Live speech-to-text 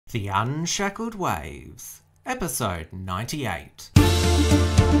The Unshackled Waves, episode 98.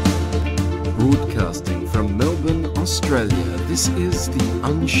 Broadcasting from Melbourne, Australia, this is The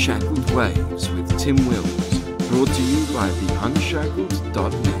Unshackled Waves with Tim Wills, brought to you by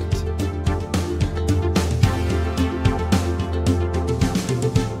theunshackled.net.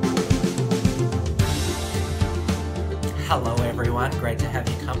 Hello everyone, great to have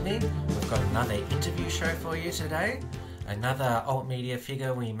your company. We've got another interview show for you today. Another alt media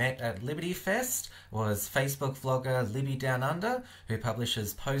figure we met at Liberty Fest was Facebook vlogger Libby DownUnder, who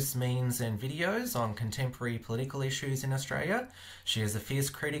publishes posts, memes and videos on contemporary political issues in Australia. She is a fierce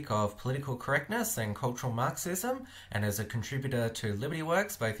critic of political correctness and cultural Marxism, and is a contributor to Liberty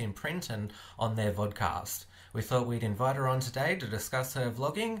Works both in print and on their vodcast. We thought we'd invite her on today to discuss her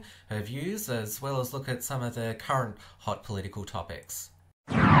vlogging, her views, as well as look at some of the current hot political topics.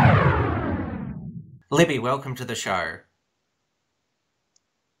 Libby, welcome to the show.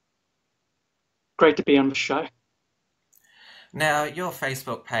 Great to be on the show. Now, your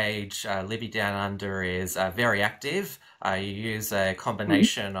Facebook page, Libby Downunder, is very active. You use a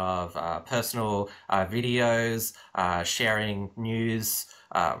combination of personal videos, sharing news,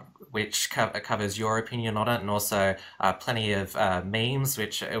 which covers your opinion on it, and also plenty of memes,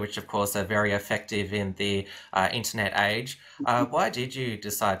 which of course are very effective in the internet age. Why did you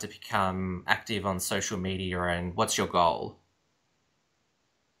decide to become active on social media, and what's your goal?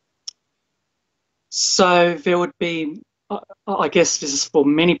 So there would be, I guess this is for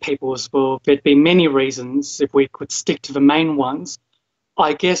many people as well, there'd be many reasons if we could stick to the main ones.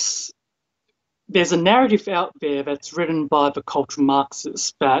 I guess there's a narrative out there that's written by the cultural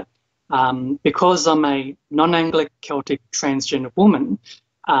Marxists that because I'm a non-Anglic Celtic transgender woman,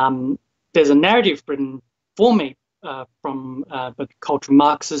 there's a narrative written for me from the cultural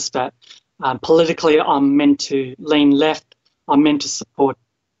Marxists that politically I'm meant to lean left, I'm meant to support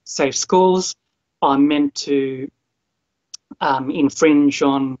safe schools, I'm meant to infringe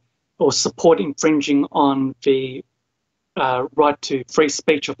on or support infringing on the right to free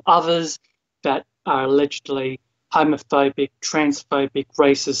speech of others that are allegedly homophobic, transphobic,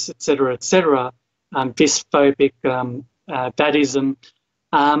 racist, etc., bisphobic, badism,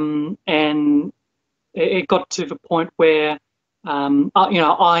 and it got to the point where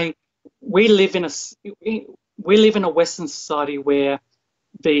we live in a Western society where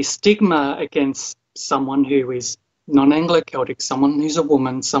the stigma against someone who is non-Anglo Celtic, someone who's a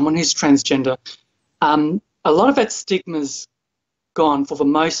woman, someone who's transgender, a lot of that stigma's gone for the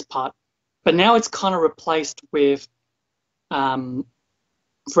most part, but now it's kind of replaced with, for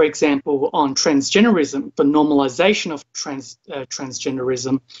example, on transgenderism, the normalisation of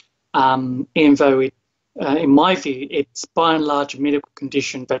transgenderism, even though it, in my view, it's by and large a medical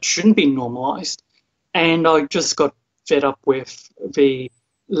condition that shouldn't be normalised. And I just got fed up with the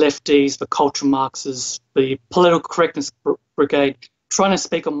lefties, the cultural Marxists, the political correctness brigade trying to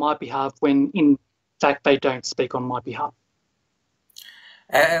speak on my behalf when in fact they don't speak on my behalf.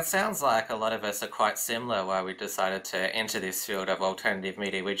 It sounds like a lot of us are quite similar why we decided to enter this field of alternative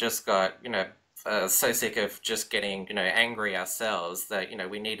media. We just got, so sick of just getting, angry ourselves that,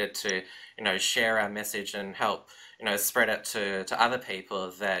 we needed to, share our message and help, spread it to other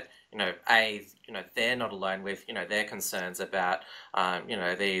people that, they're not alone with, their concerns about,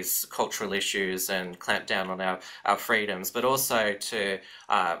 these cultural issues and clamp down on our freedoms, but also to,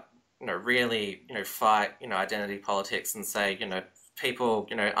 really, fight, identity politics and say, people,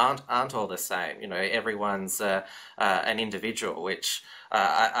 aren't all the same. Everyone's an individual, which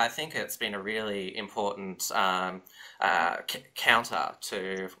I think it's been a really important counter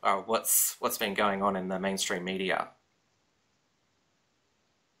to what's been going on in the mainstream media.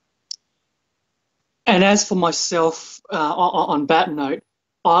 And as for myself, on that note,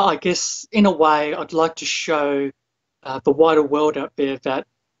 I guess in a way I'd like to show the wider world out there that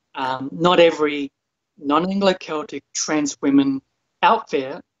not every non-Anglo Celtic trans women out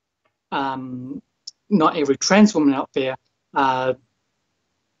there, not every trans woman out there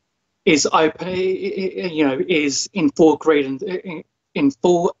is open, is in full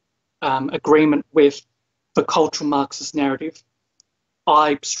agreement with the cultural Marxist narrative.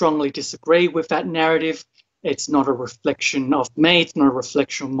 I strongly disagree with that narrative. It's not a reflection of me. It's not a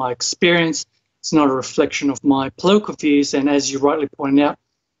reflection of my experience. It's not a reflection of my political views. And as you rightly pointed out,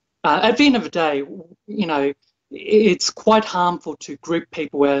 at the end of the day, it's quite harmful to group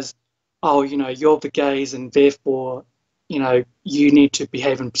people as, you're the gays and therefore, you need to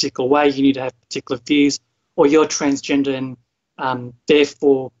behave in a particular way. You need to have particular views, or you're transgender and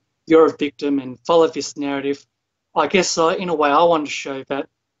therefore you're a victim and follow this narrative. I guess in a way I want to show that,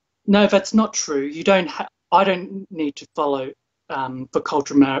 no, that's not true. I don't need to follow the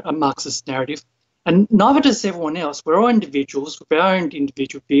cultural Marxist narrative, and neither does everyone else. We're all individuals with our own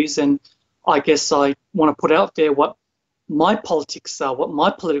individual views, and I guess I want to put out there what my politics are, what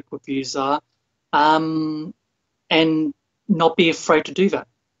my political views are, and not be afraid to do that.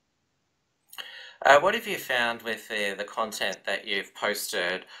 What have you found with the content that you've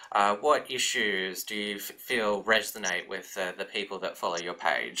posted? What issues do you feel resonate with the people that follow your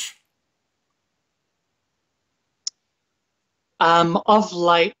page? Of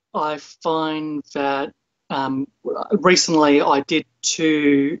late, I find that recently I did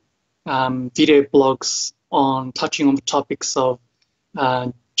 2 video blogs on touching on the topics of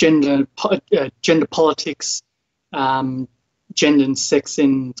gender politics, gender and sex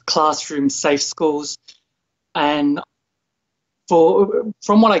in classroom, safe schools, and from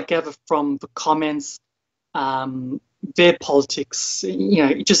what I gather from the comments, their politics,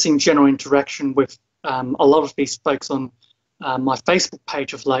 just in general interaction with a lot of these folks on my Facebook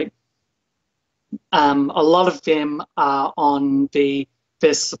page of late, a lot of them are on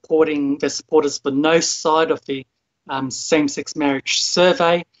they're supporters for no side of the same-sex marriage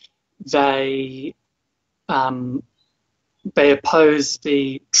survey. They oppose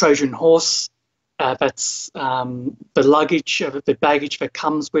the Trojan horse, that's the luggage, the baggage that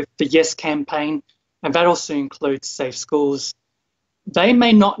comes with the Yes campaign, and that also includes safe schools. They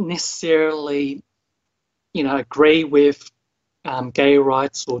may not necessarily, agree with gay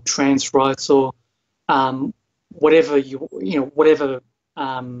rights or trans rights or whatever whatever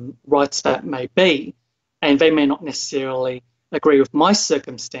rights that may be, and they may not necessarily agree with my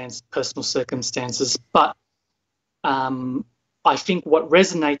personal circumstances, but I think what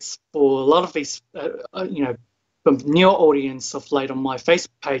resonates for a lot of these, the newer audience of late on my Facebook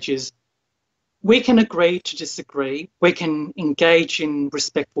page is we can agree to disagree, we can engage in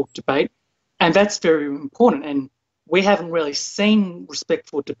respectful debate, and that's very important. And we haven't really seen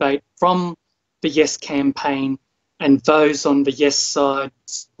respectful debate from the Yes campaign and those on the Yes side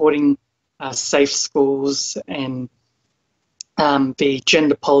supporting safe schools and the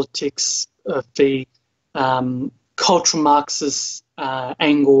gender politics of the cultural Marxist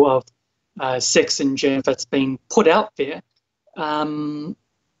angle of sex and gender that's been put out there.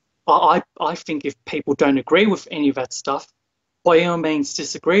 I think if people don't agree with any of that stuff, by all means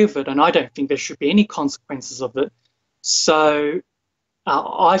disagree with it, and I don't think there should be any consequences of it. So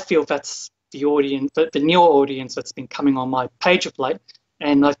I feel that's the audience, the new audience that's been coming on my page of late,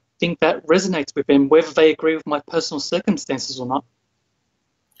 and I think that resonates with them, whether they agree with my personal circumstances or not.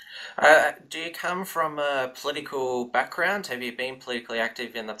 Do you come from a political background? Have you been politically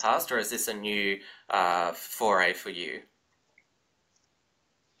active in the past, or is this a new foray for you?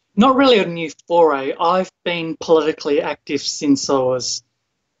 Not really a new foray. I've been politically active since I was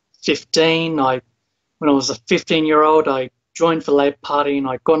 15. When I was a 15-year-old, I joined the Labor Party and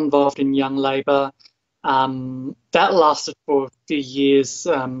I got involved in Young Labor. That lasted for a few years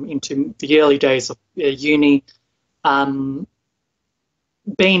into the early days of uni.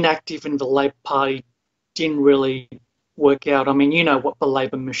 Being active in the Labor Party didn't really work out. I mean, you know what the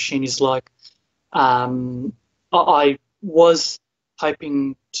Labor machine is like. I was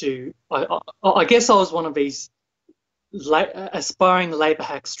hoping to, I guess I was one of these aspiring Labor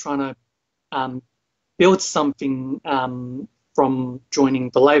hacks trying to build something from joining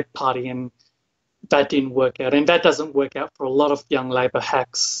the Labor Party, and that didn't work out. And that doesn't work out for a lot of young Labor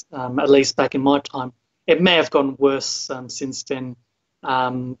hacks, at least back in my time. It may have gotten worse since then.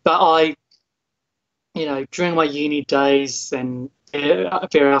 But I, during my uni days and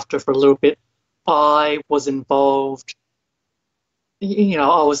thereafter for a little bit, I was involved,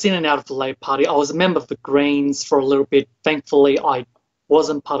 I was in and out of the Labor Party. I was a member of the Greens for a little bit. Thankfully, I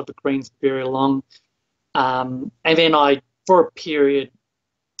wasn't part of the Greens very long. And then for a period,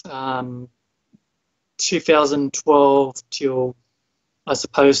 2012 till, I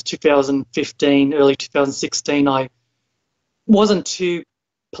suppose, 2015, early 2016, I wasn't too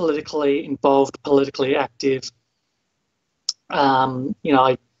politically involved, politically active.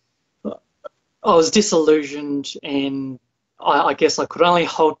 I was disillusioned, and I guess I could only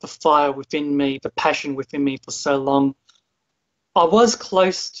hold the fire within me, the passion within me for so long. I was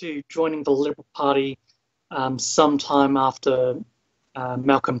close to joining the Liberal Party sometime after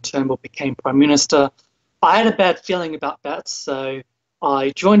Malcolm Turnbull became Prime Minister. I had a bad feeling about that, so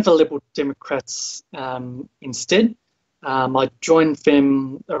I joined the Liberal Democrats instead. I joined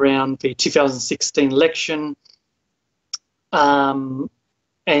them around the 2016 election. And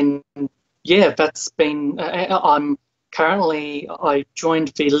yeah, that's been, I joined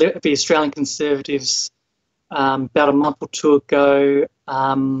the Australian Conservatives about a month or two ago.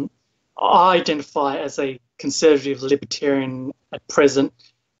 I identify as a conservative libertarian at present.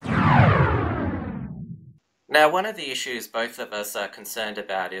 Now, one of the issues both of us are concerned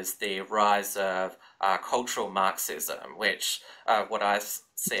about is the rise of cultural Marxism, which what I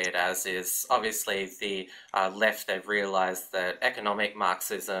see it as is obviously the left. They've realized that economic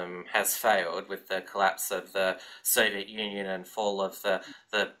Marxism has failed with the collapse of the Soviet Union and fall of the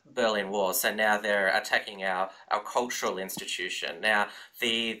Berlin Wall. So now they're attacking our cultural institution. Now,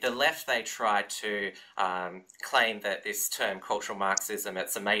 the left, they try to claim that this term cultural Marxism,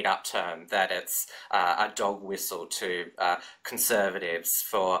 it's a made-up term, that it's a dog whistle to conservatives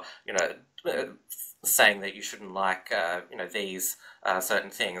for, saying that you shouldn't like, these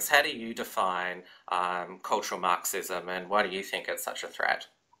certain things. How do you define cultural Marxism, and why do you think it's such a threat?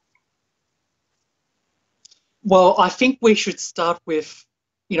 Well, I think we should start with,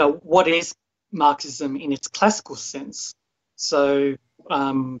 what is Marxism in its classical sense. So,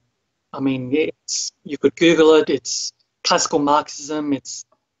 you could Google it. It's classical Marxism. It's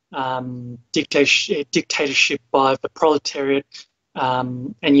dictatorship by the proletariat,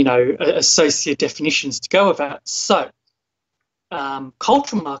 and associate definitions to go with that. So,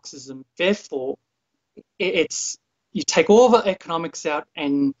 cultural Marxism, therefore, it's you take all the economics out,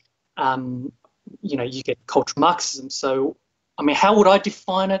 and you get cultural Marxism. So, how would I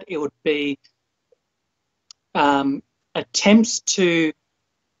define it? It would be attempts to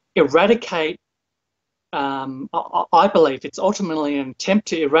eradicate. I believe it's ultimately an attempt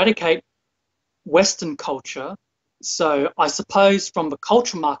to eradicate Western culture. So I suppose from the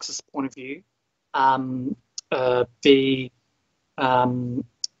cultural Marxist point of view, I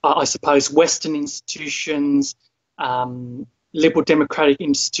suppose Western institutions, liberal democratic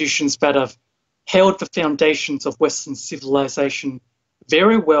institutions that have held the foundations of Western civilization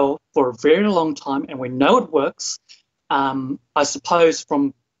very well for a very long time, and we know it works. I suppose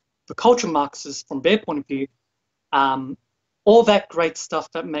from the cultural Marxists, from their point of view, all that great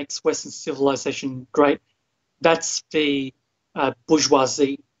stuff that makes Western civilization great, that's the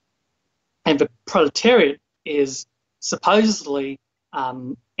bourgeoisie. And the proletariat is supposedly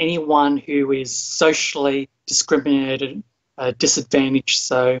anyone who is socially discriminated, disadvantaged.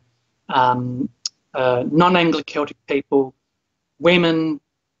 So non-Anglo Celtic people, women,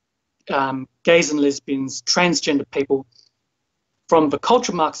 gays and lesbians, transgender people. From the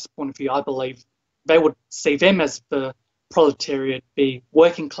cultural Marxist point of view, I believe they would see them as the proletariat, the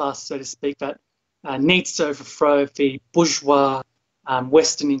working class, so to speak, that needs to overthrow the bourgeois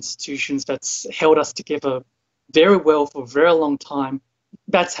Western institutions that's held us together very well for a very long time.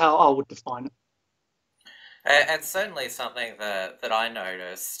 That's how I would define it. And certainly something that I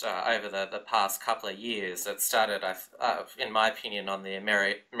noticed over the past couple of years. It started, in my opinion, on the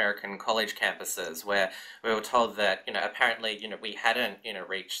American college campuses, where we were told that apparently we hadn't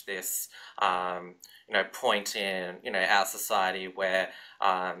reached this point in our society where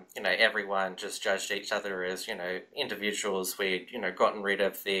everyone just judged each other as individuals. We'd gotten rid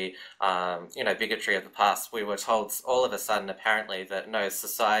of the bigotry of the past. We were told all of a sudden apparently that no,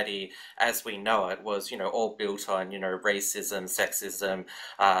 society as we know it was all built on racism, sexism,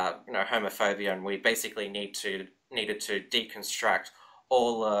 homophobia, and we basically needed to deconstruct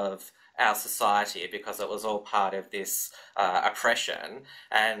all of our society because it was all part of this oppression.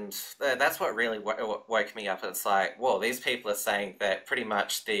 And that's what really woke me up. It's like, well, these people are saying that pretty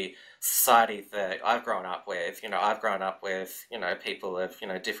much the society that I've grown up with, people of,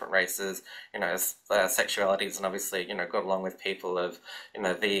 different races, sexualities, and obviously, got along with people of,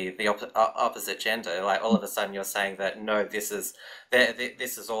 the opposite gender. Like all of a sudden you're saying that, no, this is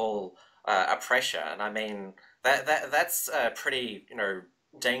all oppression. I mean, that's a pretty,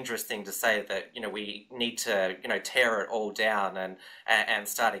 dangerous thing to say, that we need to tear it all down and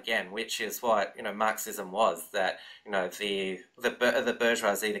start again, which is what Marxism was. That the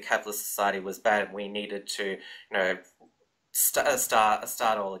bourgeoisie, the capitalist society was bad, and we needed to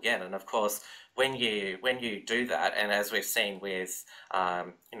start all again. And of course, when you do that, and as we've seen with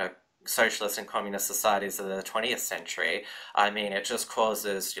socialist and communist societies of the 20th century, I mean, it just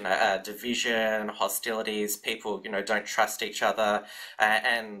causes, division, hostilities, people, don't trust each other,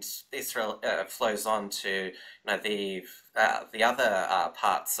 and this flows on to, the other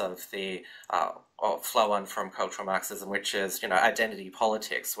parts of the, or flow on from cultural Marxism, which is, identity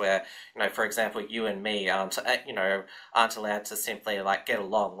politics, where, for example, you and me aren't allowed to simply, get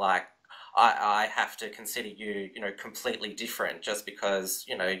along. I have to consider you, completely different just because,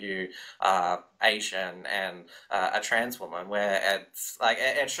 you are Asian and a trans woman, where it's like,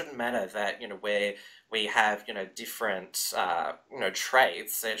 it shouldn't matter that, where we have, different,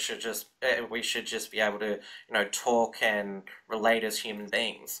 traits. We should just be able to, talk and relate as human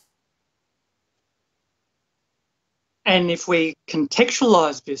beings. And if we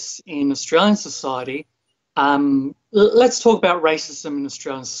contextualise this in Australian society, let's talk about racism in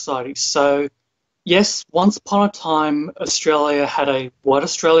Australian society. So, yes, once upon a time, Australia had a White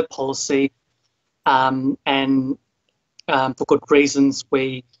Australia policy, and for good reasons,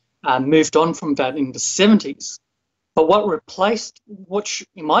 we moved on from that in the 70s. But what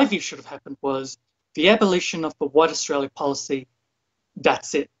in my view should have happened was the abolition of the White Australia policy.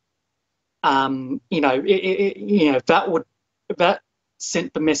 That's it. That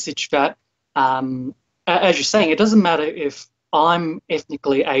sent the message that, as you're saying, it doesn't matter if I'm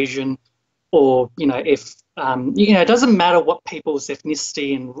ethnically Asian, or it doesn't matter what people's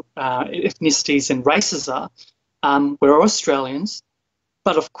ethnicities and races are. We're all Australians.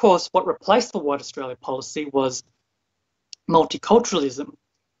 But of course, what replaced the White Australia policy was multiculturalism,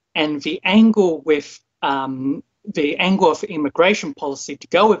 and the angle of immigration policy to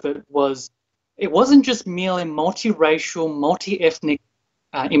go with it wasn't just merely multiracial, multi-ethnic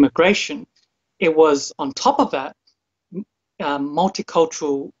immigration. It was, on top of that,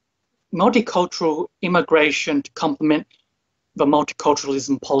 multicultural immigration to complement the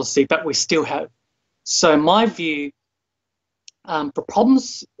multiculturalism policy that we still have. So in my view, the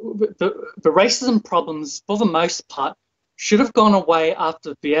racism problems, for the most part, should have gone away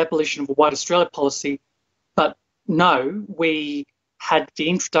after the abolition of the White Australia policy. But no, we had the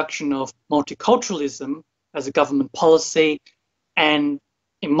introduction of multiculturalism as a government policy, and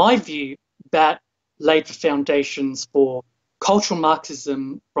in my view, that laid the foundations for cultural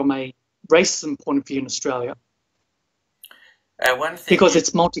Marxism from a racism point of view in Australia. Because it's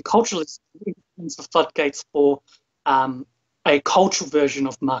multiculturalism opens the floodgates for a cultural version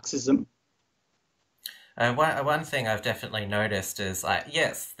of Marxism. One thing I've definitely noticed is,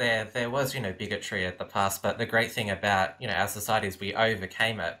 yes, there was, bigotry at the past, but the great thing about, our society is we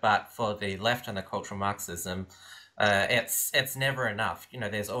overcame it. But for the left and the cultural Marxism, it's never enough.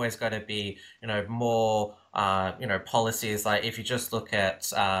 There's always got to be, more, policies. Like if you just look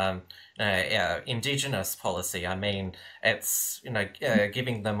at Indigenous policy, I mean, it's,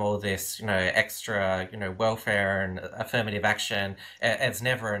 giving them all this, extra, welfare and affirmative action. It's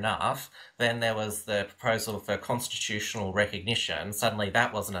never enough. Then there was the proposal for constitutional recognition. Suddenly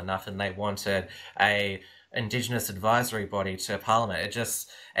that wasn't enough, and they wanted a Indigenous advisory body to Parliament.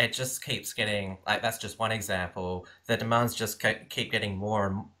 It just keeps getting, like, that's just one example. The demands just keep getting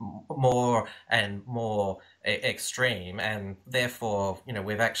more and more extreme, and therefore,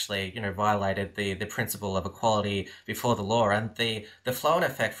 we've actually, violated the principle of equality before the law. And the flow-on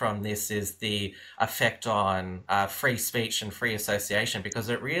effect from this is the effect on free speech and free association, because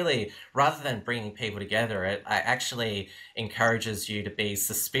it really, rather than bringing people together, it actually encourages you to be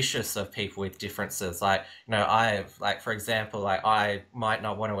suspicious of people with differences. Like, for example, I might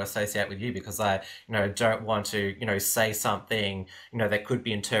not want to associate with you because I, don't want to, say something, that could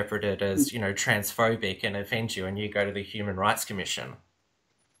be interpreted as, transphobic and offend you, and you go to the Human Rights Commission.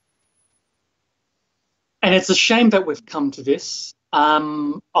 And it's a shame that we've come to this.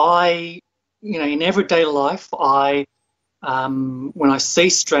 In everyday life, when I see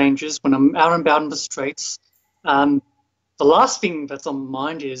strangers, when I'm out and about in the streets, the last thing that's on my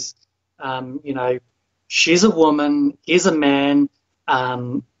mind is, she's a woman, he's a man,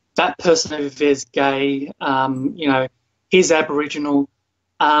 that person over there is gay, he's Aboriginal.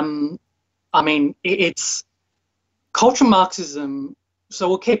 It's cultural Marxism. So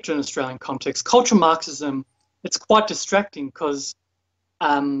we'll keep to an Australian context. Cultural Marxism, it's quite distracting because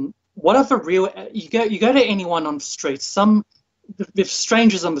what are the real? You go to anyone on the streets, with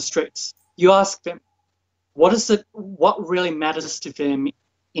strangers on the streets, you ask them, what really matters to them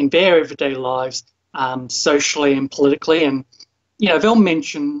in their everyday lives, socially and politically, and they'll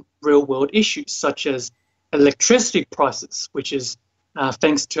mention real world issues such as electricity prices, which is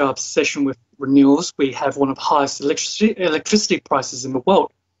thanks to our obsession with renewals, we have one of the highest electricity prices in the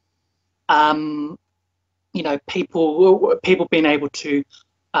world. People being able to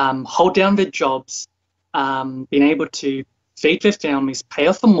hold down their jobs, being able to feed their families, pay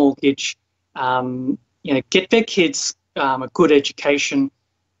off a mortgage, get their kids a good education.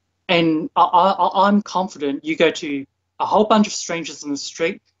 And I'm confident you go to a whole bunch of strangers on the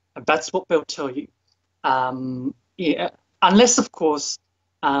street, and that's what they'll tell you. Unless, of course,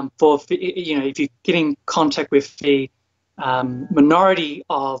 if you get in contact with the minority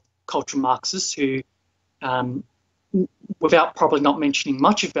of cultural Marxists who, without probably not mentioning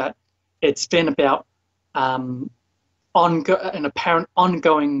much of that, it's been about an apparent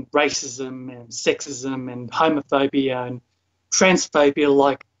ongoing racism and sexism and homophobia and transphobia.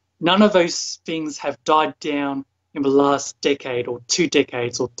 Like, none of those things have died down in the last decade or 2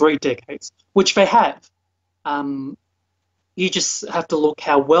 decades or 3 decades, which they have. You just have to look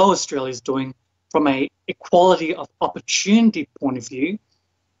how well Australia is doing from a equality of opportunity point of view.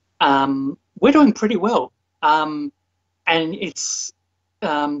 We're doing pretty well, and it's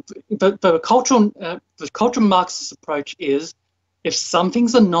the cultural Marxist approach is if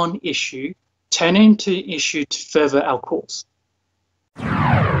something's a non-issue, turn it into an issue to further our cause.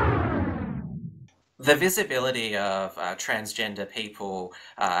 The visibility of transgender people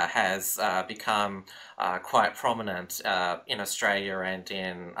has become quite prominent in Australia and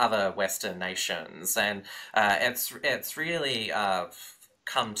in other Western nations, and it's really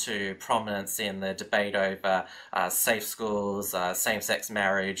come to prominence in the debate over safe schools, same-sex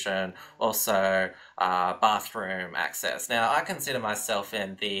marriage, and also bathroom access. Now, I consider myself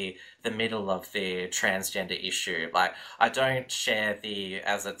in the middle of the transgender issue. Like, I don't share the,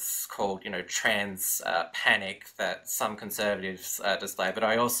 as it's called, trans panic that some conservatives display, but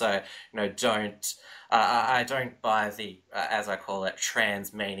I also, don't. I don't buy the, as I call it,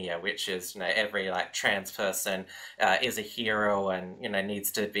 trans mania, which is, every trans person is a hero and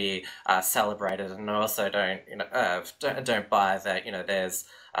needs to be celebrated. And I also don't buy that there's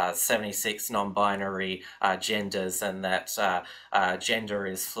 76 non-binary genders and that gender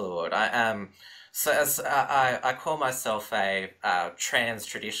is fluid. I call myself a trans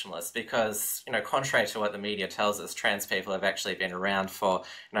traditionalist because, contrary to what the media tells us, trans people have actually been around for,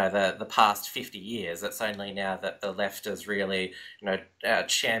 the past 50 years. It's only now that the left has really,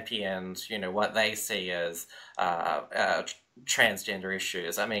 championed, what they see as transgender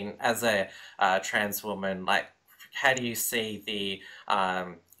issues. I mean, as a trans woman, how do you see the,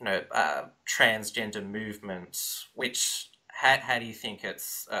 transgender movement? How do you think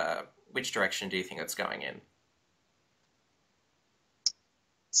it's, which direction do you think it's going in?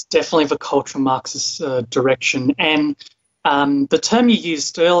 It's definitely the cultural Marxist direction. And the term you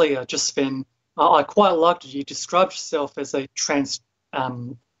used earlier, just then, I quite liked it. You described yourself as a trans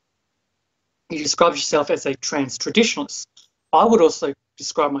traditionalist. I would also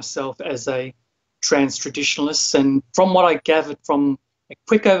describe myself as a trans traditionalist. And from what I gathered from a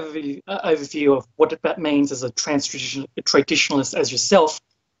quick overview of what that means as a trans traditionalist as yourself,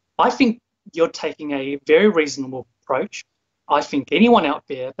 I think you're taking a very reasonable approach. I think anyone out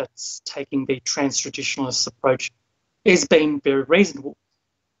there that's taking the trans traditionalist approach is being very reasonable.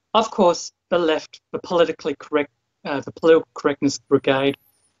 Of course, the left, the political correctness brigade,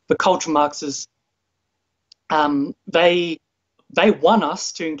 the cultural Marxists, they want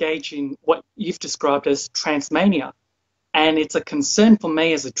us to engage in what you've described as transmania. And it's a concern for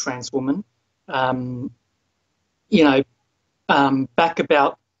me as a trans woman. Back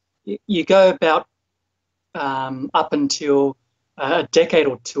about, you go about up until a decade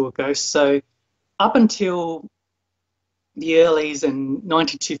or two ago. So up until the earlys and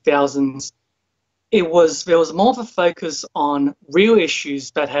 2000s, there was more of a focus on real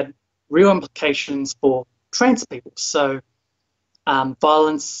issues that had real implications for trans people. So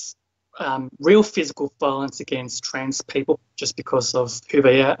violence, real physical violence against trans people just because of who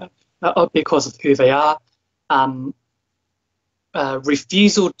they are,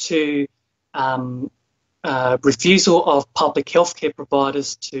 refusal of public healthcare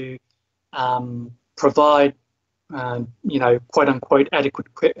providers to provide, quote unquote, adequate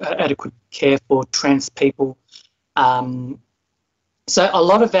care for trans people. So a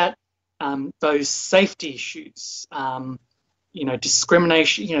lot of that, those safety issues,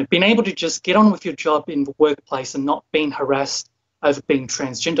 discrimination, being able to just get on with your job in the workplace and not being harassed over being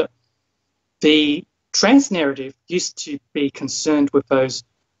transgender. The trans narrative used to be concerned with those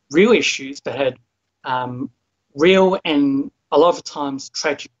real issues that had real and a lot of the times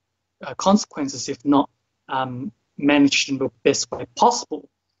tragic consequences if not managed in the best way possible.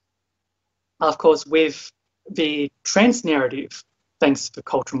 Of course, with the trans narrative, thanks to the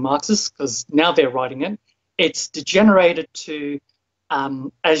cultural Marxists, because now they're writing it, it's degenerated to,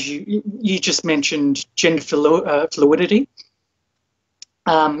 as you just mentioned, gender fluidity.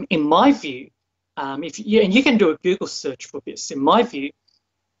 In my view, and you can do a Google search for this, in my view,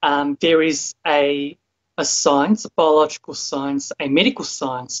 there is a science, a biological science, a medical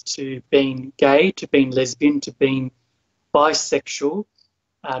science to being gay, to being lesbian, to being bisexual,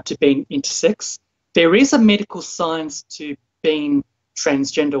 to being intersex. There is a medical science to being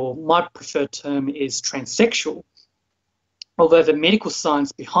transgender, or my preferred term is transsexual. Although the medical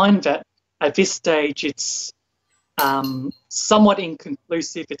science behind that, at this stage, it's somewhat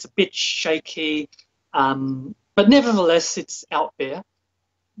inconclusive, it's a bit shaky, but nevertheless, it's out there.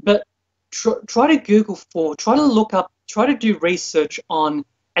 But try to look up, try to do research on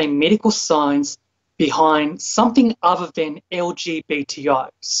a medical science behind something other than LGBTI.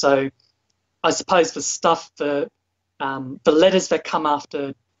 So I suppose the stuff, the the letters that come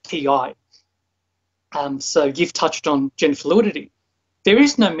after TI. So you've touched on gender fluidity. There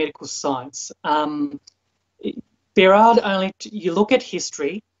is no medical science. There are only, you look at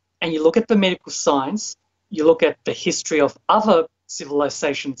history and you look at the medical science, you look at the history of other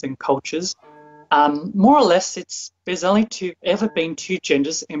civilizations and cultures, more or less there's only ever been two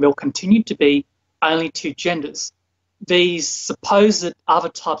genders, and will continue to be only two genders. These supposed other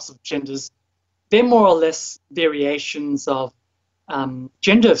types of genders, they're more or less variations of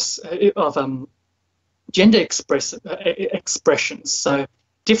gender expressions. So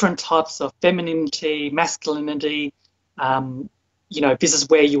different types of femininity, masculinity. This is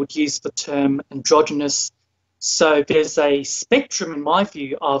where you would use the term androgynous. So there's a spectrum, in my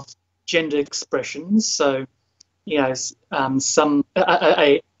view, of gender expressions. So, some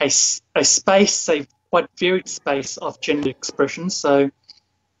a space, a quite varied space of gender expressions. So,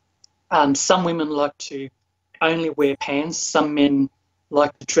 some women like to only wear pants. Some men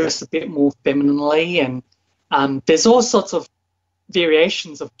like to dress a bit more femininely, and there's all sorts of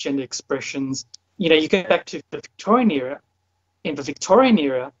variations of gender expressions. You go back to the Victorian era. In the Victorian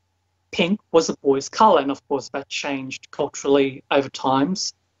era, pink was a boy's colour, and of course that changed culturally over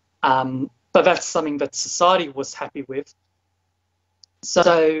times. But that's something that society was happy with.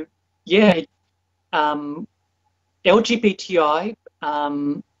 So, yeah, LGBTI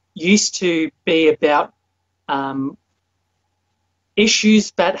used to be about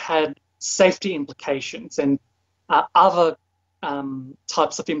issues that had safety implications and other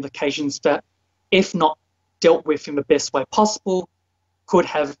types of implications that, if not dealt with in the best way possible, could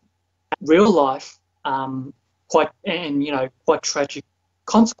have real life quite tragic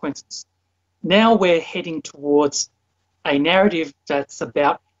consequences. Now we're heading towards a narrative that's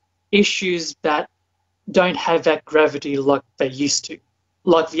about issues that don't have that gravity like they used to,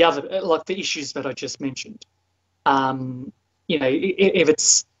 like the issues that I just mentioned. If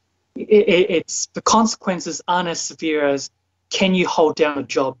it's the consequences aren't as severe as, can you hold down a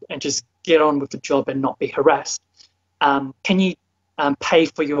job and just get on with the job and not be harassed? Can you pay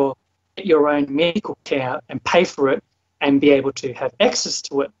for your own medical care and pay for it and be able to have access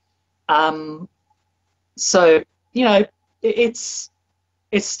to it? So it's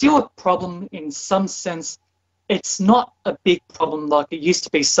still a problem in some sense. It's not a big problem like it used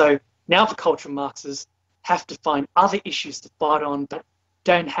to be. So now the cultural Marxists have to find other issues to fight on that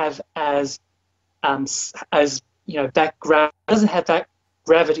don't have doesn't have that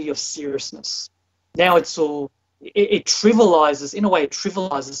gravity of seriousness. Now it trivializes, in a way, it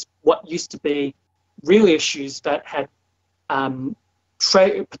trivializes what used to be real issues that had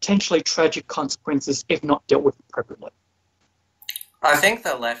potentially tragic consequences if not dealt with appropriately. I think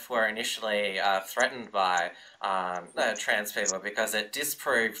the left were initially threatened by trans people because it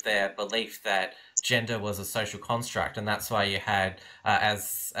disproved their belief that gender was a social construct, and that's why you had,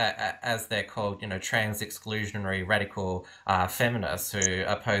 as they're called, trans exclusionary radical feminists who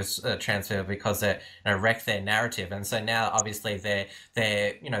oppose trans people because it wrecked their narrative. And so now, obviously, they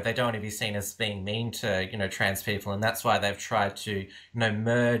don't want to be seen as being mean to trans people, and that's why they've tried to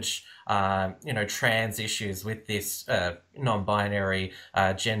merge trans issues with this non-binary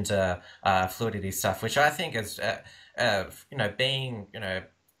gender fluidity stuff, which I think is being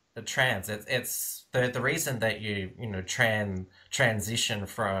trans. It's the reason that you transition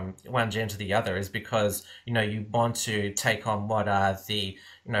from one gender to the other is because you want to take on what are the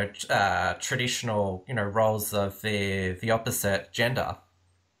traditional roles of the opposite gender.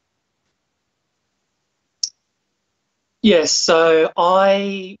 Yes, so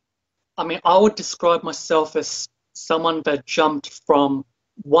I would describe myself as someone that jumped from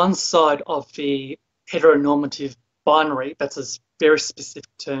one side of the heteronormative binary. That's a very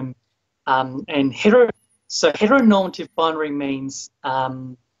specific term. So heteronormative binary means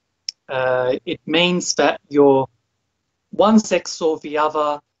it means that you're one sex or the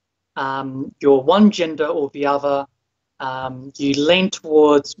other, you're one gender or the other, you lean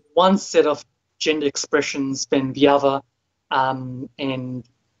towards one set of gender expressions than the other, and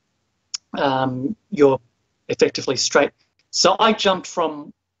you're effectively straight. So I jumped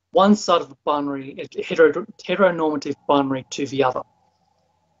from one side of the binary, heteronormative binary, to the other.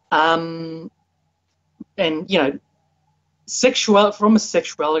 And from a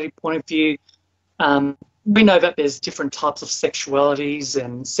sexuality point of view, we know that there's different types of sexualities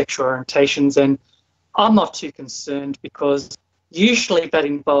and sexual orientations, and I'm not too concerned because usually that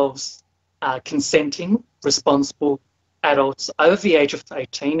involves consenting, responsible adults over the age of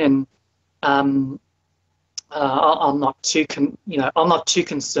 18, and I'm not too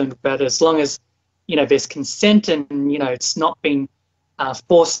concerned about it as long as there's consent and it's not being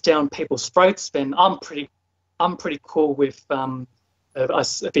forced down people's throats. Then I'm pretty I'm pretty cool with a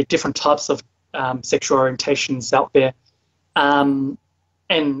bit different types of sexual orientations out there. And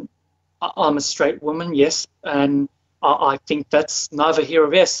I'm a straight woman, yes, and I think that's neither here or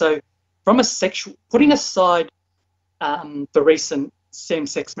there. So from a sexual, putting aside the recent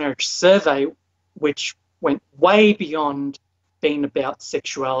same-sex marriage survey, which went way beyond being about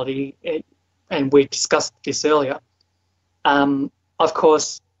sexuality, and we discussed this earlier, of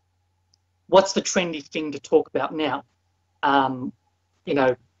course, what's the trendy thing to talk about now? You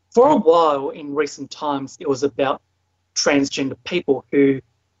know, for a while in recent times, it was about transgender people who,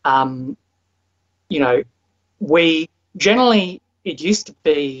 you know, we generally, it used to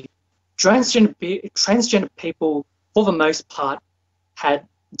be transgender people, for the most part, had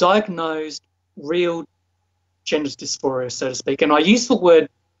diagnosed real gender dysphoria, so to speak. And I use the word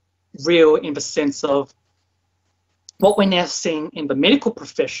real in the sense of what we're now seeing in the medical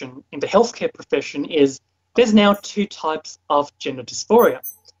profession, in the healthcare profession, is there's now two types of gender dysphoria.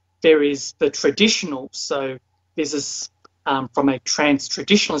 There is the traditional, so this is from a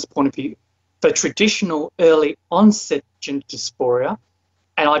trans-traditionalist point of view, the traditional early onset gender dysphoria,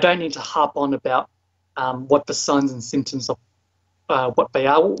 and I don't need to harp on about what the signs and symptoms of what they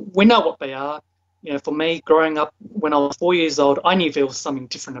are. We know what they are. You know, for me, growing up when I was 4 years old, I knew there was something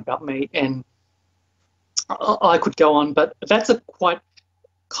different about me, and I could go on, but that's a quite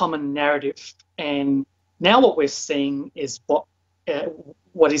common narrative. And now what we're seeing is what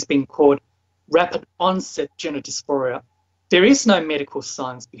is being called rapid onset gender dysphoria. There is no medical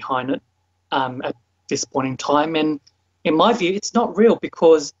science behind it at this point in time, and in my view, it's not real,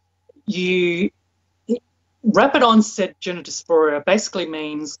 because rapid onset gender dysphoria basically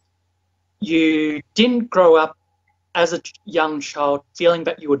means you didn't grow up as a young child feeling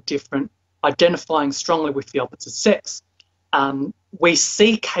that you were different, identifying strongly with the opposite sex. We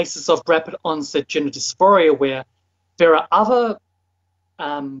see cases of rapid onset gender dysphoria where there are other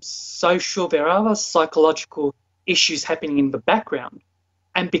psychological issues happening in the background.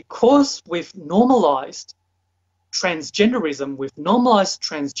 And because we've normalised transgenderism, we've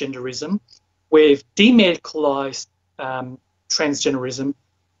demedicalised transgenderism,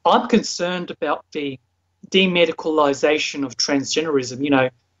 I'm concerned about the demedicalisation of transgenderism. You know,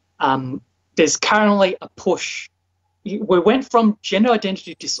 there's currently a push. We went from gender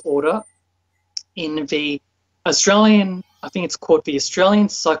identity disorder in the Australian, I think it's called the Australian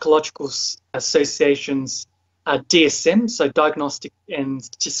Psychological Association's DSM, so Diagnostic and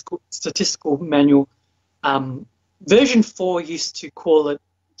Statistical Manual. Version 4 used to call it,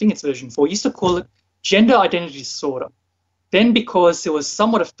 I think it's version 4, used to call it gender identity disorder. Then, because it was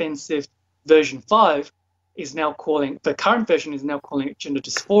somewhat offensive, version 5 is now calling, the current version is now calling it gender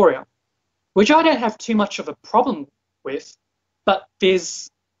dysphoria, which I don't have too much of a problem with, but there's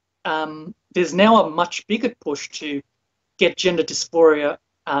now a much bigger push to get gender dysphoria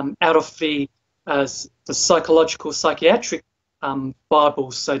out of the psychological, psychiatric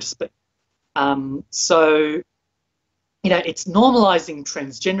Bible, so to speak. So, you know, it's normalising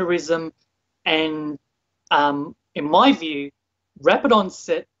transgenderism, and in my view, rapid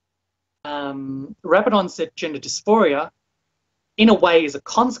onset gender dysphoria, in a way, is a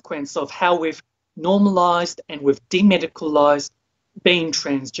consequence of how we've normalised and we've demedicalised being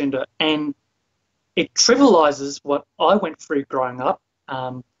transgender, and it trivialises what I went through growing up.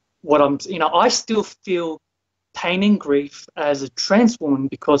 I still feel pain and grief as a trans woman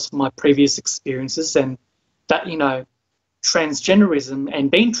because of my previous experiences, and that, you know, transgenderism and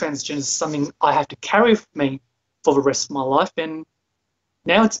being transgender is something I have to carry with me for the rest of my life, and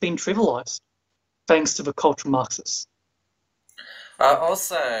now it's been trivialised thanks to the cultural Marxists.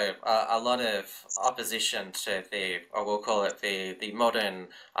 Also, a lot of opposition to or we'll call it the modern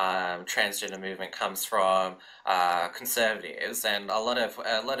transgender movement comes from conservatives, and a lot of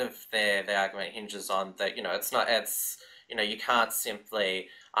their argument hinges on that, you know, you can't simply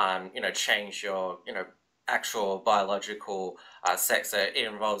change your actual biological sex. It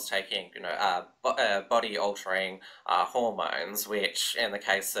involves taking body altering hormones, which in the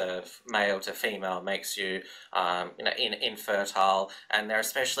case of male to female makes you infertile, and they're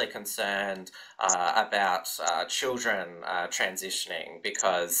especially concerned about children transitioning,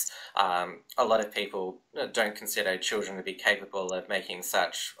 because a lot of people don't consider children to be capable of making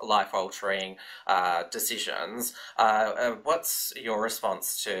such life-altering decisions. What's your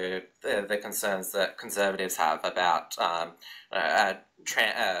response to the concerns that conservatives have about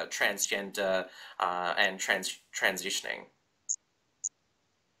transgender and transitioning?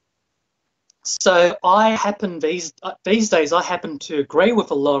 So these days I happen to agree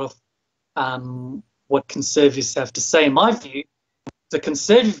with a lot of what conservatives have to say. In my view, the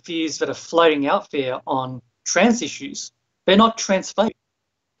conservative views that are floating out there on trans issues, they're not transphobic.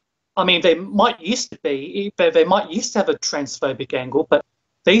 I mean, they might used to have a transphobic angle, but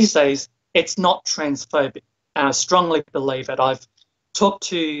these days it's not transphobic. And I strongly believe it. I've talked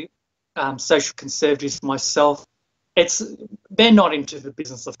to social conservatives myself. They're not into the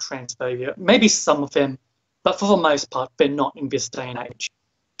business of transphobia. Maybe some of them, but for the most part, they're not in this day and age.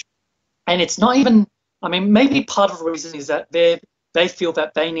 And it's not even, I mean, maybe part of the reason is that they feel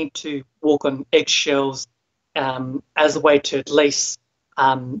that they need to walk on eggshells as a way to at least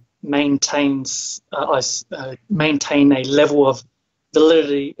maintain a level of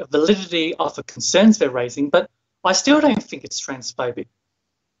validity of the concerns they're raising. But I still don't think it's transphobic.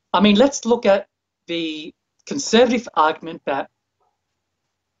 I mean, let's look at the conservative argument that,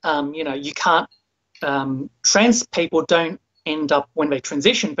 you can't, trans people don't end up, when they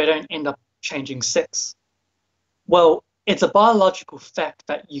transition, they don't end up changing sex. Well, it's a biological fact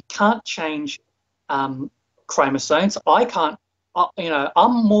that you can't change chromosomes. I can't,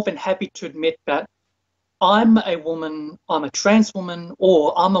 I'm more than happy to admit that I'm a woman, I'm a trans woman,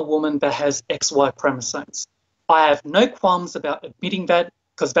 or I'm a woman that has XY chromosomes. I have no qualms about admitting that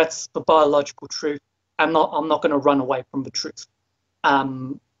because that's the biological truth. I'm not going to run away from the truth.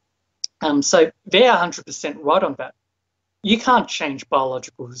 So they're 100% right on that. You can't change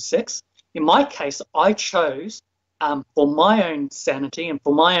biological sex. In my case, I chose for my own sanity and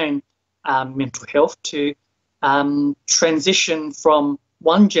for my own mental health to transition from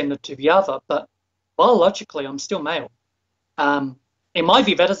one gender to the other, but biologically I'm still male. In my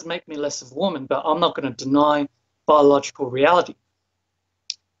view, that doesn't make me less of a woman, but I'm not going to deny biological reality.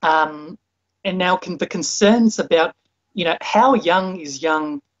 And now the concerns about, how young is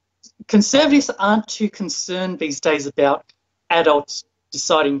young, conservatives aren't too concerned these days about adults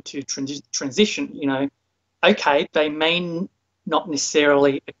deciding to transition. Okay, they may not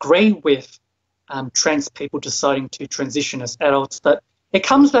necessarily agree with trans people deciding to transition as adults, but it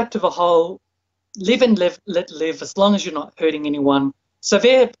comes back to the whole live and let live as long as you're not hurting anyone. So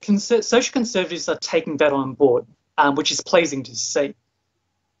social conservatives are taking that on board, which is pleasing to see.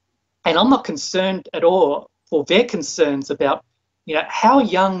 And I'm not concerned at all for their concerns about, how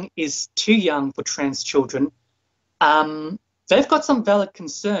young is too young for trans children. They've got some valid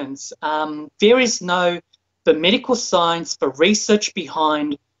concerns. There is the medical science, the research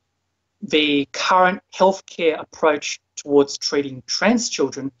behind the current healthcare approach towards treating trans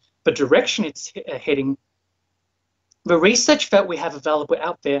children, the direction it's heading, the research that we have available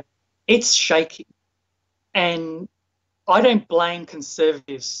out there, it's shaky. And I don't blame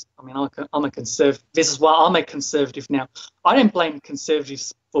conservatives. I mean, I'm a conservative. This is why I'm a conservative now. I don't blame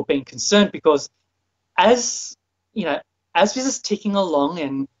conservatives for being concerned because as this is ticking along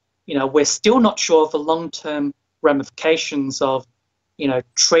and, we're still not sure of the long-term ramifications of,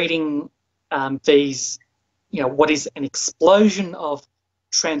 treating these, what is an explosion of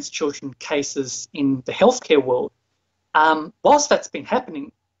trans children cases in the healthcare world. Whilst that's been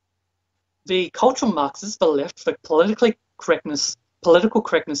happening, the cultural Marxists, the left, the political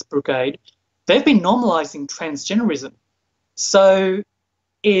correctness brigade, they've been normalising transgenderism. So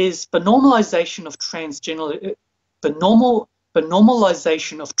is the normalisation of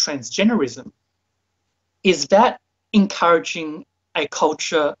normalisation of transgenderism, is that encouraging a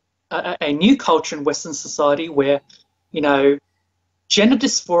culture, a new culture in Western society where, gender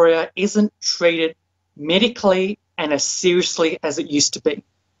dysphoria isn't treated medically and as seriously as it used to be?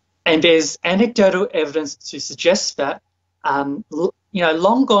 And there's anecdotal evidence to suggest that,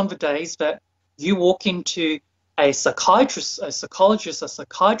 long gone the days that you walk into a psychiatrist's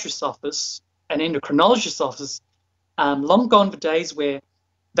office, an endocrinologist's office, long gone the days where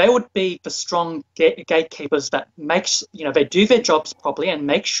they would be the strong gatekeepers that they do their jobs properly and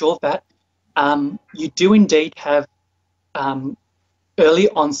make sure that you do indeed have early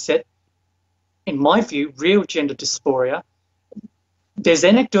onset, in my view, real gender dysphoria. There's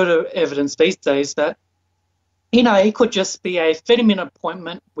anecdotal evidence these days that, it could just be a 30-minute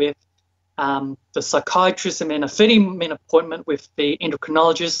appointment with the psychiatrist and then a 30-minute appointment with the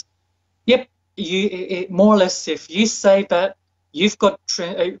endocrinologist. Yep, more or less, if you say that you've got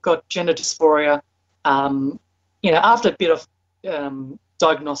gender dysphoria, after a bit of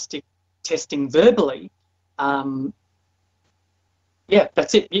diagnostic testing verbally,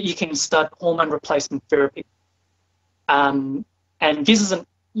 that's it. You can start hormone replacement therapy. And this isn't,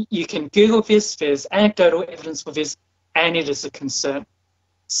 you can Google this, there's anecdotal evidence for this, and it is a concern.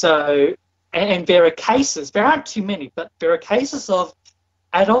 So, and there are cases, there aren't too many, but there are cases of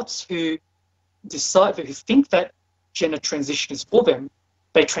adults who think that gender transition is for them.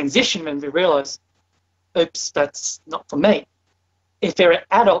 They transition and they realise, oops, that's not for me. if there are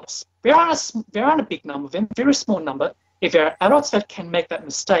adults, there aren't a big number of them, very small number. If there are adults that can make that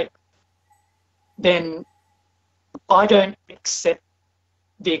mistake, then I don't accept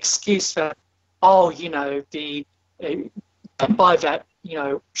the excuse that, oh, by that,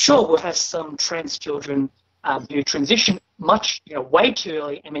 sure, we'll have some trans children who transition way too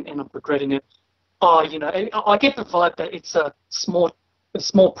early and end up regretting it. Oh, I get the vibe that it's a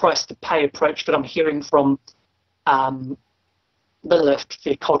small price to pay approach that I'm hearing from the left,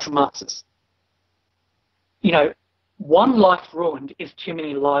 the cultural Marxists. One life ruined is too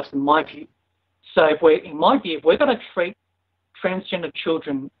many lives in my view. So if we're going to treat transgender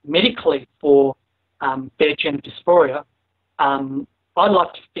children medically for their gender dysphoria, I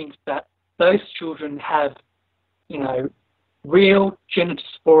like to think that those children have, real gender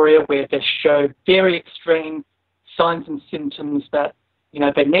dysphoria where they show very extreme signs and symptoms that,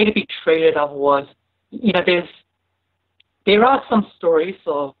 they need to be treated. Otherwise, there are some stories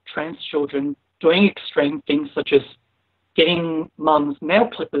of trans children doing extreme things such as getting mum's nail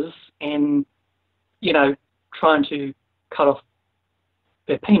clippers and, trying to cut off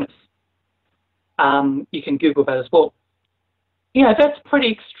their penis. You can Google that as well. That's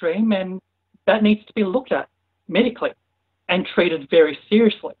pretty extreme, and that needs to be looked at medically and treated very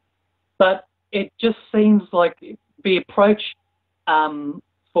seriously. But it just seems like the approach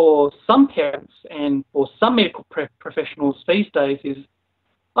for some parents and for some medical professionals these days is,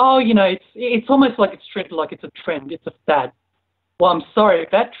 it's almost like it's treated like it's a trend, it's a fad. Well, I'm sorry,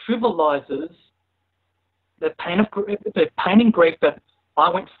 that trivializes the pain and grief that I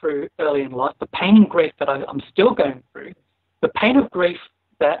went through early in life, the pain and grief that I'm still going through, the pain of grief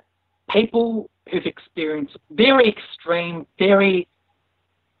that people who've experienced very extreme, very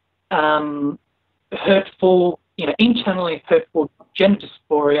hurtful, internally hurtful gender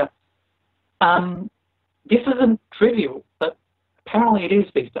dysphoria. This isn't trivial, but apparently it is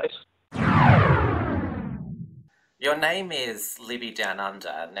these days. Your name is Libby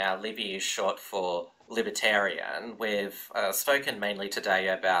DownUnder. Now, Libby is short for libertarian. We've spoken mainly today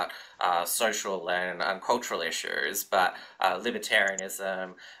about social and cultural issues, but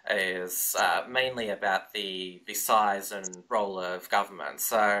libertarianism is mainly about the size and role of government.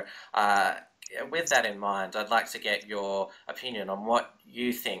 So with that in mind, I'd like to get your opinion on what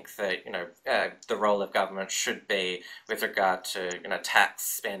you think that the role of government should be with regard to tax,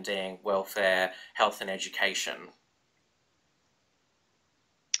 spending, welfare, health and education.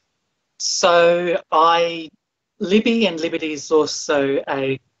 So Libby, and Liberty is also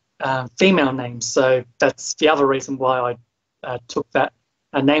a female name, so that's the other reason why I took that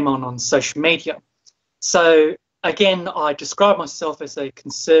name on social media. So again, I describe myself as a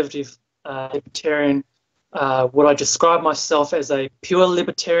conservative libertarian. Would I describe myself as a pure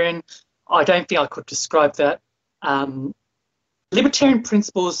libertarian? I don't think I could describe that. Libertarian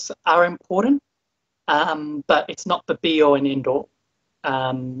principles are important, but it's not the be-all and end-all.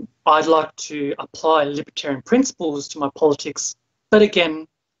 I'd like to apply libertarian principles to my politics, but again,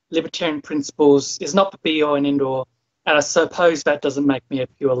 libertarian principles is not the be-all and end-all, and I suppose that doesn't make me a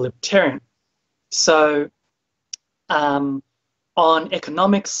pure libertarian. So on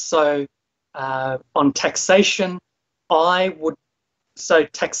economics, on taxation,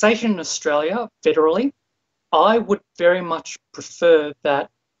 taxation in Australia federally, I would very much prefer that,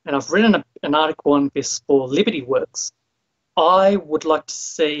 and I've written an article on this for Liberty Works. I would like to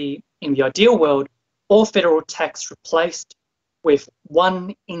see, in the ideal world, all federal tax replaced with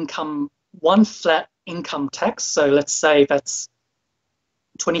one flat income tax. So let's say that's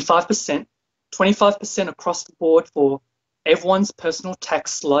 25%, 25% across the board for everyone's personal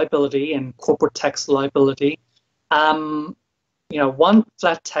tax liability and corporate tax liability. One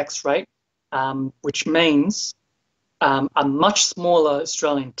flat tax rate, which means a much smaller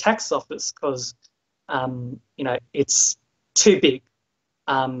Australian tax office because, it's too big.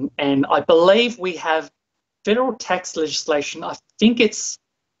 And I believe we have federal tax legislation. I think it's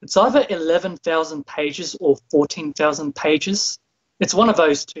either 11,000 pages or 14,000 pages. It's one of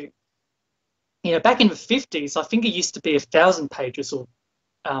those two. Back in the 50s, I think it used to be 1,000 pages or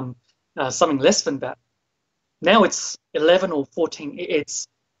something less than that. Now it's 11 or 14. It's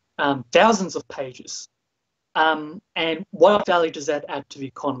thousands of pages. And what value does that add to the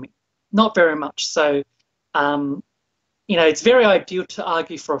economy? Not very much. So, it's very ideal to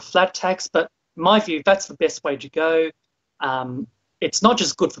argue for a flat tax, but in my view, that's the best way to go. It's not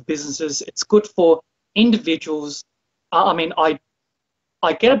just good for businesses, it's good for individuals. I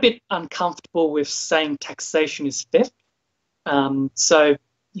get a bit uncomfortable with saying taxation is theft.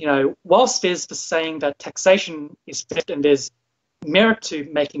 Whilst there's the saying that taxation is theft and there's merit to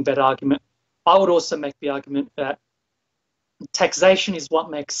making that argument, I would also make the argument that taxation is what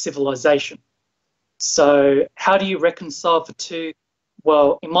makes civilization. So how do you reconcile the two?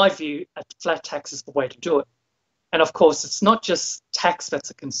 Well, in my view, a flat tax is the way to do it. And of course, it's not just tax that's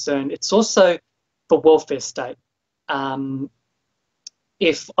a concern, it's also the welfare state.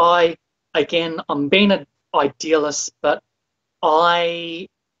 If I'm being an idealist, but I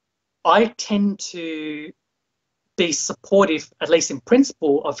tend to be supportive, at least in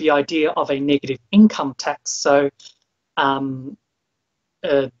principle, of the idea of a negative income tax. So, my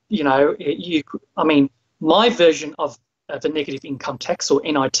version of the negative income tax, or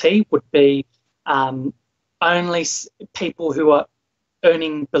NIT, would be only people who are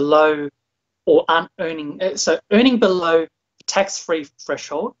earning below or aren't earning, so earning below the tax-free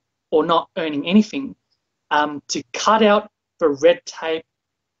threshold or not earning anything, to cut out the red tape,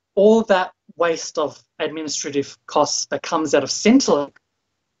 all that waste of administrative costs that comes out of Centrelink.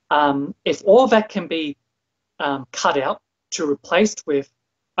 If all that can be cut out to replaced with,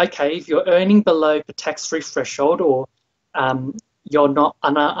 okay, if you're earning below the tax-free threshold, or you're not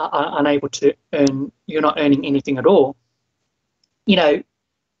unable to earn, you're not earning anything at all, a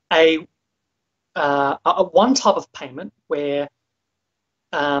one type of payment where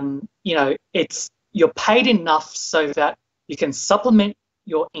you're paid enough so that you can supplement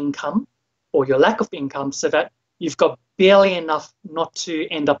your income or your lack of income, so that you've got barely enough not to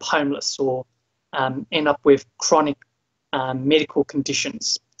end up homeless or end up with chronic medical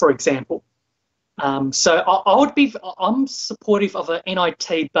conditions, for example. So I'm supportive of a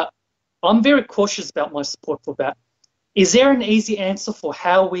NIT, but I'm very cautious about my support for that. Is there an easy answer for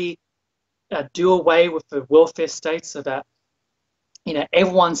how we do away with the welfare state so that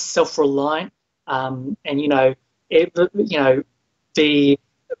everyone's self-reliant, and the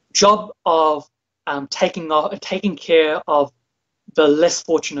job of taking care of the less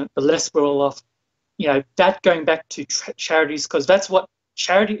fortunate, the less well-off, that going back to charities, because that's what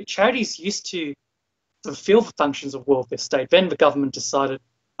charities used to fulfill the functions of welfare state. Then the government decided,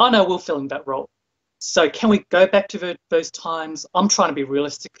 oh no, we'll fill in that role. So can we go back to those times? I'm trying to be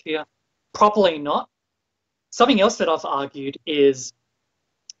realistic here. Probably not. Something else that I've argued is,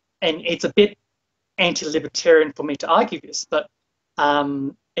 and it's a bit anti-libertarian for me to argue this, but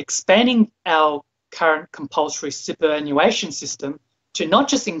expanding our current compulsory superannuation system to not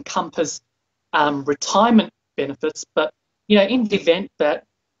just encompass retirement benefits, but in the event that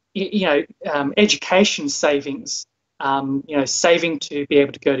education savings, saving to be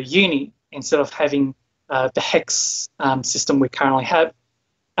able to go to uni instead of having the HEX system we currently have.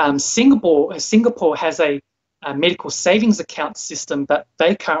 Singapore has a medical savings account system that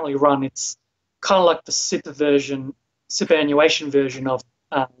they currently run. It's kind of like the superannuation version of,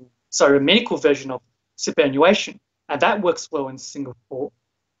 a medical version of superannuation, and that works well in Singapore.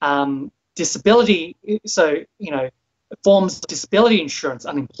 Disability, forms of disability insurance,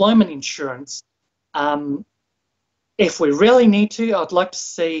 unemployment insurance. If we really need to, I'd like to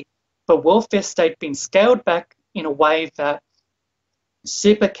see the welfare state being scaled back in a way that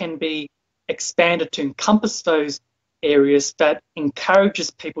super can be expanded to encompass those areas that encourages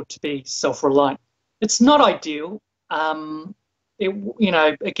people to be self-reliant. It's not ideal. Again,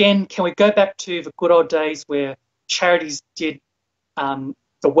 can we go back to the good old days where charities did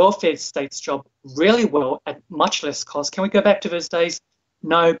the welfare state's job really well at much less cost? Can we go back to those days?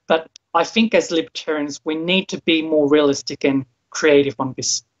 No, but I think as libertarians, we need to be more realistic and creative on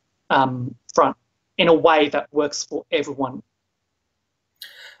this front in a way that works for everyone.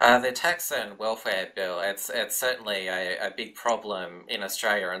 The tax and welfare bill, it's certainly a big problem in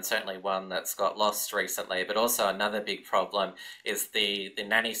Australia, and certainly one that's got lost recently, but also another big problem is the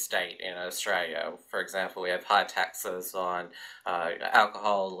nanny state in Australia. For example, we have high taxes on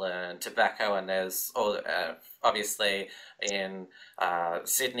alcohol and tobacco, and there's all obviously in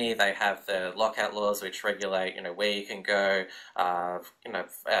Sydney they have the lockout laws which regulate where you can go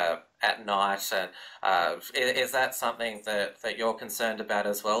at night, and is that something that you're concerned about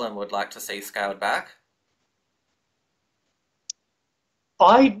as well and would like to see scaled back?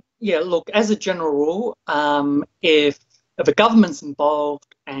 Look, as a general rule, if the government's involved,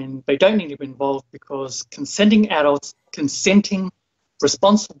 and they don't need to be involved because consenting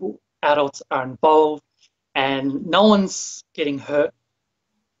responsible adults are involved and no one's getting hurt,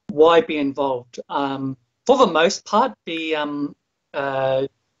 why be involved? For the most part, the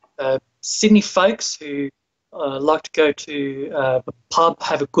Sydney folks who like to go to the pub,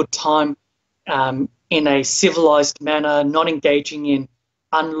 have a good time in a civilised manner, not engaging in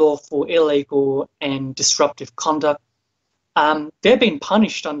unlawful, illegal and disruptive conduct, they're being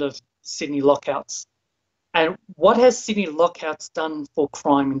punished under Sydney lockouts. And what has Sydney lockouts done for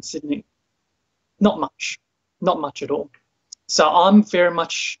crime in Sydney? Not much at all. So I'm very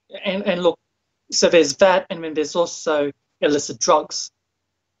much, and look, so there's that, and then there's also illicit drugs.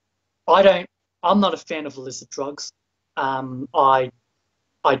 I'm not a fan of illicit drugs. I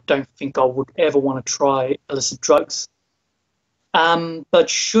don't think I would ever want to try illicit drugs. But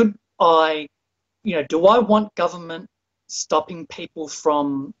should I, do I want government stopping people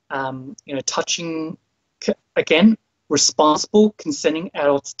from, touching, again, responsible, consenting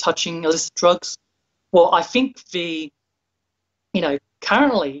adults touching illicit drugs? Well, I think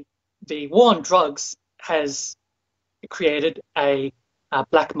currently the war on drugs has created a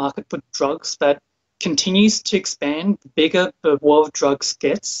black market for drugs that continues to expand. The bigger the war of drugs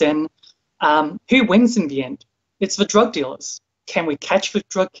gets, and who wins in the end? It's the drug dealers. Can we catch the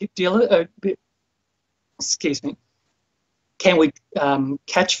drug dealer? Excuse me. Can we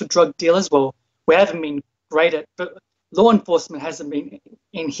catch the drug dealers? Well, we haven't been great at, but law enforcement hasn't been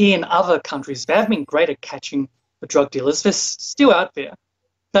in other countries. They haven't been great at catching the drug dealers. They're still out there.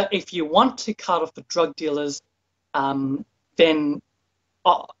 But if you want to cut off the drug dealers, then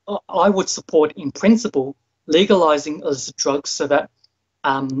I would support, in principle, legalizing illicit drugs so that,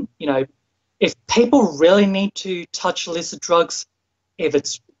 if people really need to touch illicit drugs, if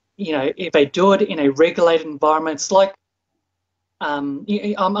if they do it in a regulated environment, it's like,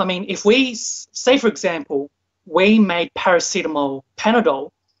 if we, say for example, we made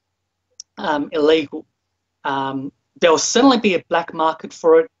Panadol illegal, there will certainly be a black market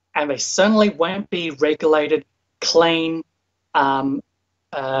for it, and they certainly won't be regulated, clean,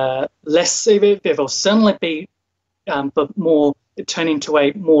 less. There will certainly be, but more turn into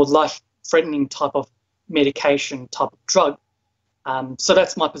a more life-threatening type of medication, type of drug. So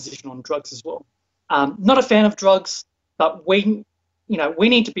that's my position on drugs as well. Not a fan of drugs, but we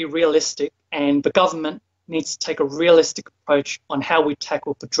need to be realistic, and the government needs to take a realistic approach on how we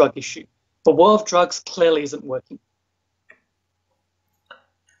tackle the drug issue. The war of drugs clearly isn't working.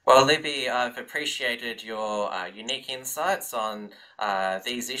 Well, Libby, I've appreciated your unique insights on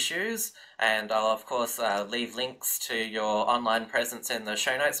these issues, and I'll, of course, leave links to your online presence in the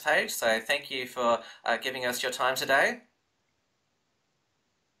show notes page. So thank you for giving us your time today.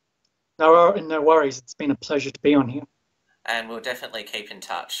 No worries. It's been a pleasure to be on here. And we'll definitely keep in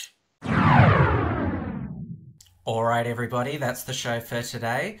touch. Alright everybody, that's the show for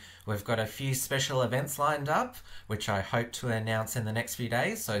today. We've got a few special events lined up, which I hope to announce in the next few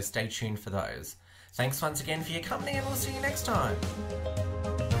days, so stay tuned for those. Thanks once again for your company, and we'll see you next time.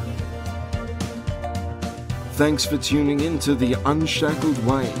 Thanks for tuning in to the Unshackled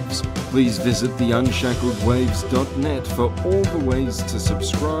Waves. Please visit theunshackledwaves.net for all the ways to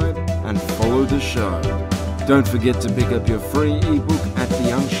subscribe and follow the show. Don't forget to pick up your free ebook at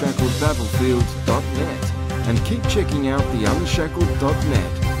theunshackledbattlefield.net. And keep checking out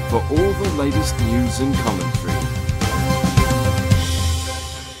theunshackled.net for all the latest news and commentary.